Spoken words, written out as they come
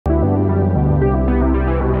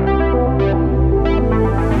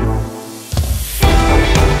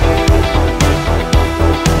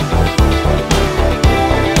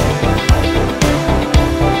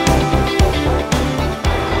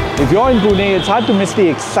If you're in Pune, it's hard to miss the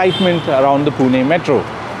excitement around the Pune Metro.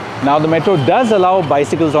 Now the Metro does allow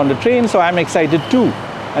bicycles on the train, so I'm excited too.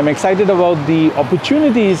 I'm excited about the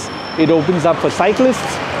opportunities it opens up for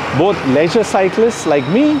cyclists, both leisure cyclists like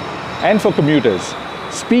me and for commuters.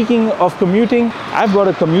 Speaking of commuting, I've got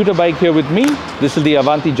a commuter bike here with me. This is the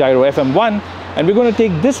Avanti Gyro FM1, and we're going to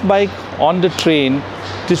take this bike on the train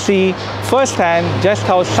to see firsthand just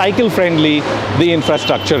how cycle-friendly the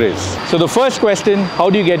infrastructure is. So the first question, how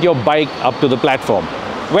do you get your bike up to the platform?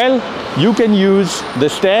 Well, you can use the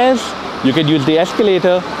stairs, you can use the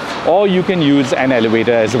escalator, or you can use an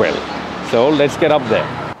elevator as well. So let's get up there.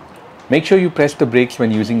 Make sure you press the brakes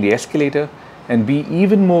when using the escalator and be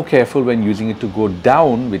even more careful when using it to go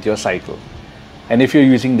down with your cycle. And if you're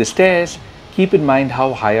using the stairs, keep in mind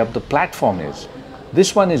how high up the platform is.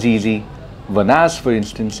 This one is easy. Vanaz, for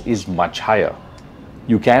instance, is much higher.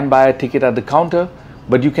 You can buy a ticket at the counter,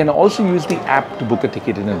 but you can also use the app to book a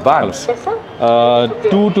ticket in advance. Yes, sir.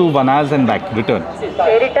 2 to Vanaz and back, return.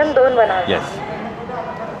 Return 2 Vanaz. Yes.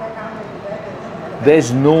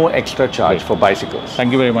 There's no extra charge for bicycles.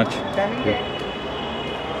 Thank you very much. Thank you.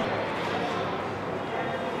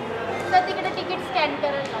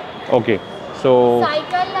 Okay, so...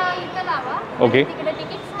 Cycle okay.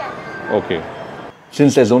 Okay.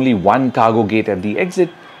 Since there's only one cargo gate at the exit,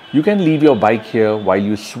 you can leave your bike here while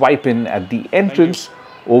you swipe in at the entrance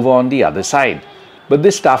over on the other side. But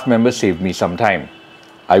this staff member saved me some time.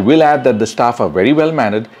 I will add that the staff are very well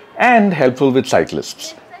mannered and helpful with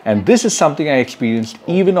cyclists. And this is something I experienced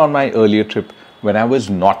even on my earlier trip when I was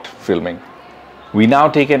not filming. We now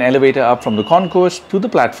take an elevator up from the concourse to the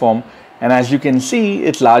platform, and as you can see,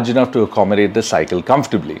 it's large enough to accommodate the cycle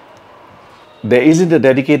comfortably. There isn't a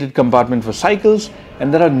dedicated compartment for cycles,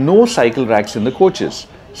 and there are no cycle racks in the coaches.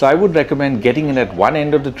 So I would recommend getting in at one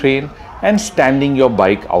end of the train and standing your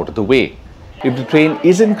bike out of the way. If the train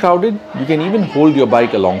isn't crowded, you can even hold your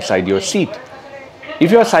bike alongside your seat.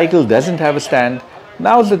 If your cycle doesn't have a stand,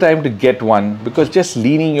 now's the time to get one, because just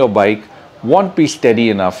leaning your bike won't be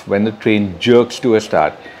steady enough when the train jerks to a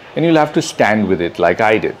start, and you'll have to stand with it like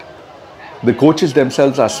I did. The coaches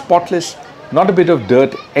themselves are spotless, not a bit of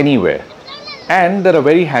dirt anywhere. And there are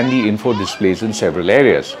very handy info displays in several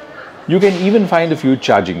areas. You can even find a few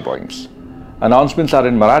charging points. Announcements are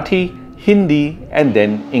in Marathi, Hindi, and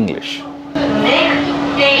then English. Next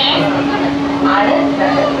station,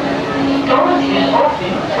 doors will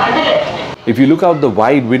open on the left. If you look out the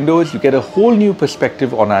wide windows, you get a whole new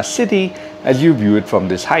perspective on our city as you view it from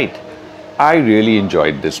this height. I really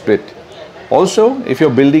enjoyed this bit. Also, if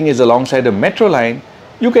your building is alongside a metro line,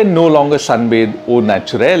 you can no longer sunbathe au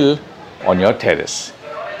naturel on your terrace.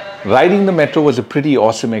 Riding the metro was a pretty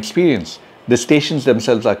awesome experience. The stations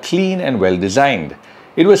themselves are clean and well designed.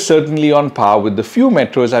 It was certainly on par with the few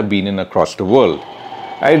metros I've been in across the world.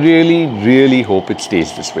 I really hope it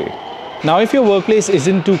stays this way. Now, if your workplace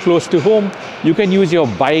isn't too close to home, you can use your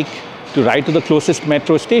bike to ride to the closest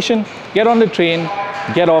metro station, get on the train,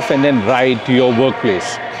 get off, and then ride to your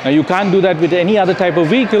workplace. Now, you can't do that with any other type of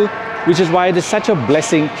vehicle, which is why it is such a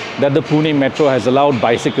blessing that the Pune Metro has allowed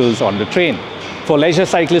bicycles on the train. For leisure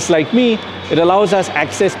cyclists like me, it allows us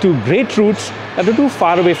access to great routes that are too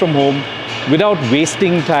far away from home without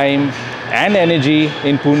wasting time and energy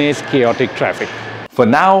in Pune's chaotic traffic. For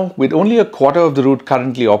now, with only a quarter of the route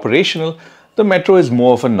currently operational, the metro is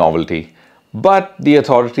more of a novelty. But the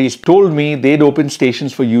authorities told me they'd open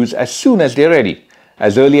stations for use as soon as they're ready.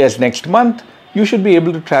 As early as next month, you should be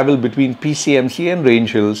able to travel between PCMC and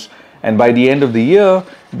Range Hills, and by the end of the year,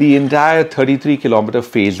 the entire 33-kilometer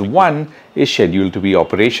Phase 1 is scheduled to be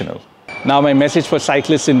operational. Now, my message for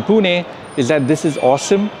cyclists in Pune is that this is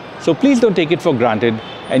awesome, so please don't take it for granted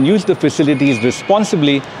and use the facilities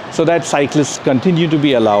responsibly so that cyclists continue to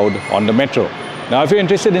be allowed on the metro. Now, if you're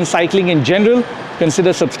interested in cycling in general,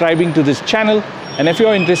 consider subscribing to this channel, and if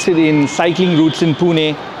you're interested in cycling routes in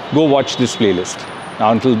Pune, go watch this playlist.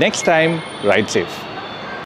 Now, until next time, ride safe.